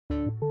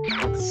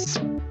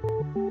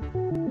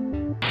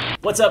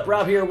What's up,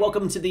 Rob here.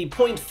 Welcome to the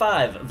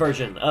 0.5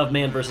 version of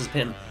Man vs.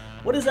 Pin.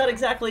 What is that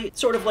exactly?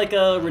 Sort of like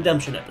a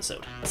redemption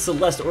episode.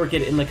 Celeste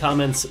Orchid in the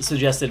comments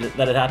suggested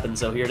that it happened,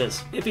 so here it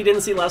is. If you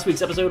didn't see last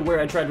week's episode where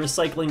I tried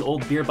recycling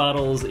old beer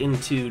bottles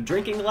into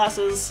drinking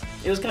glasses,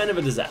 it was kind of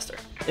a disaster.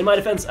 In my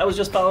defense, I was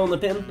just following the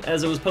pin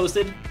as it was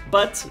posted,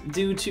 but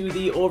due to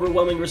the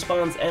overwhelming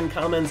response and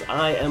comments,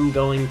 I am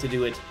going to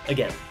do it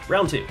again.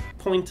 Round 2,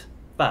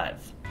 0.5.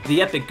 The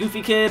Epic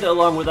Goofy Kid,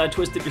 along with I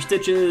Twisted Your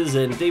Stitches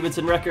and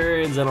Davidson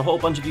Records, and a whole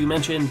bunch of you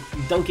mentioned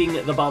dunking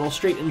the bottle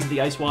straight into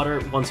the ice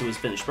water once it was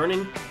finished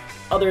burning.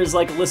 Others,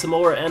 like Alyssa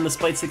Moore and the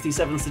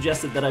Spite67,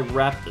 suggested that I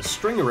wrap the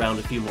string around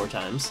a few more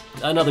times.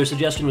 Another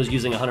suggestion was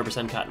using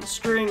 100% cotton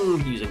string,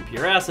 using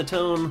pure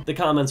acetone. The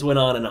comments went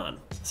on and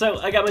on. So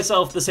I got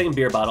myself the same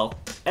beer bottle,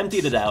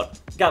 emptied it out,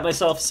 got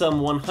myself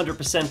some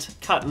 100%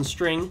 cotton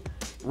string,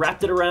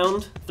 wrapped it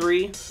around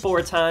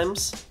 3-4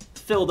 times,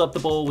 filled up the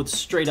bowl with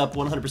straight up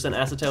 100%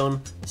 acetone,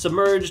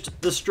 submerged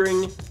the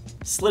string,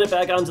 slid it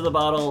back onto the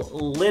bottle,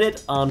 lit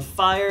it on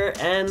fire,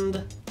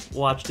 and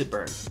watched it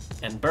burn.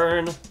 And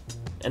burn,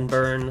 and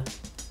burn,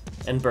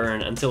 and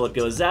burn until it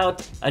goes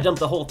out. I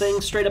dumped the whole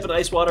thing straight up in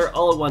ice water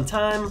all at one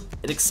time.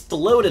 It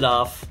exploded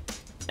off,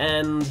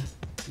 and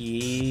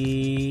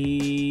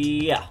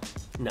yeah,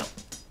 no.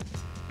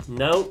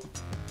 Nope,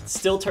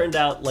 still turned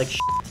out like shit.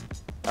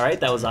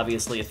 Alright, that was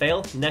obviously a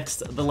fail.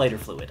 Next, the lighter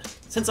fluid.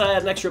 Since I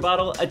had an extra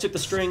bottle, I took the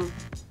string,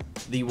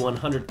 the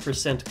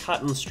 100%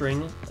 cotton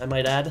string, I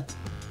might add,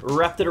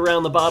 wrapped it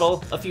around the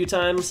bottle a few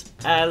times,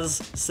 as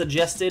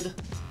suggested,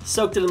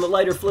 soaked it in the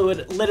lighter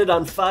fluid, lit it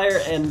on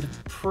fire, and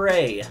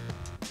pray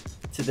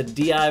to the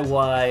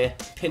DIY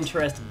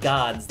Pinterest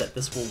gods that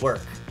this will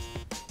work.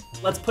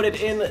 Let's put it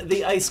in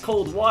the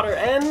ice-cold water,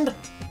 and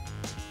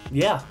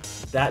yeah,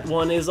 that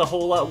one is a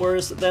whole lot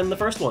worse than the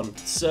first one.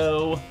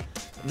 So,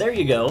 there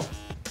you go.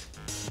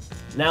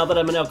 Now that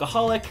I'm an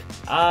alcoholic,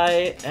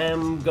 I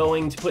am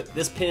going to put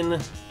this pin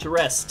to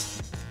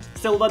rest.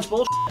 Still a bunch of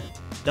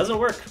bullshit. Doesn't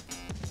work.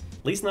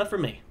 At least not for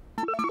me.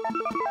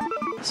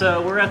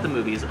 So we're at the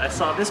movies. I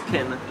saw this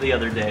pin the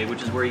other day,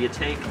 which is where you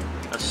take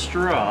a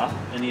straw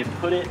and you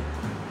put it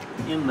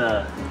in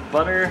the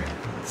butter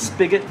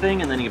spigot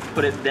thing, and then you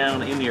put it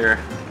down in your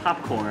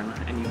popcorn,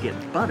 and you get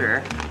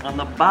butter on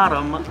the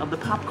bottom of the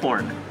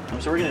popcorn.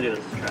 So we're gonna do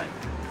this. Let's try it.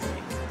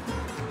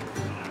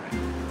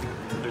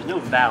 There's no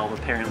valve,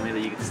 apparently, that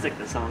you can stick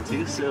this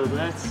onto, so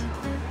that's a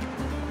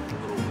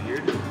little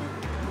weird.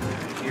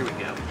 Here we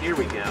go. Here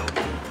we go.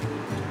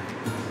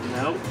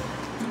 Nope.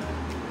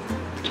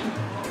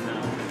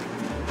 No.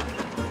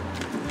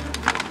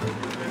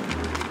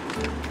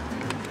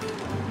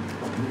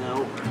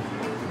 Nope.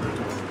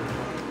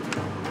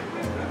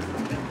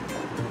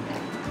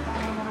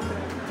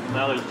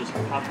 Now there's just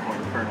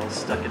popcorn kernels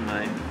stuck in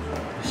my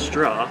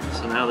straw,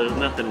 so now there's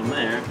nothing in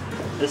there.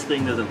 This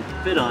thing doesn't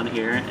fit on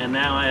here, and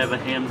now I have a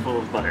handful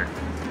of butter.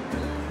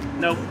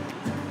 Nope,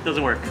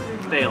 doesn't work.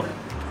 Fail.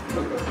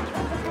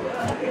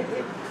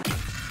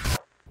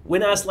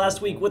 When asked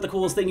last week what the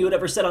coolest thing you had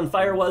ever set on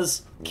fire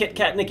was, Kit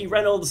Kat Nikki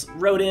Reynolds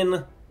wrote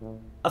in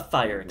a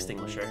fire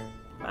extinguisher.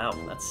 Wow,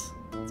 that's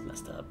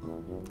messed up.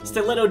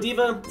 Stiletto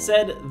Diva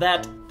said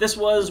that this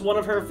was one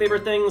of her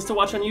favorite things to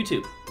watch on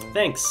YouTube.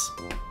 Thanks.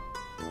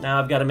 Now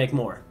I've got to make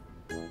more.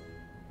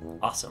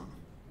 Awesome.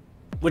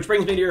 Which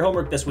brings me to your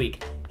homework this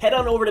week. Head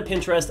on over to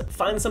Pinterest,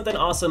 find something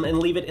awesome, and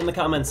leave it in the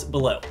comments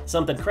below.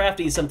 Something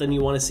crafty, something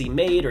you want to see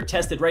made or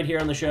tested right here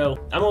on the show.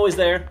 I'm always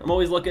there, I'm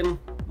always looking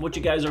what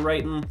you guys are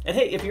writing. And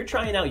hey, if you're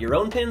trying out your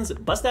own pins,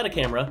 bust out a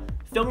camera,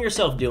 film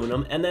yourself doing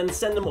them, and then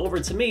send them over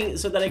to me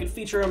so that I can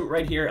feature them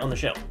right here on the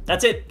show.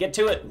 That's it, get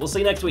to it, we'll see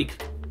you next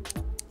week.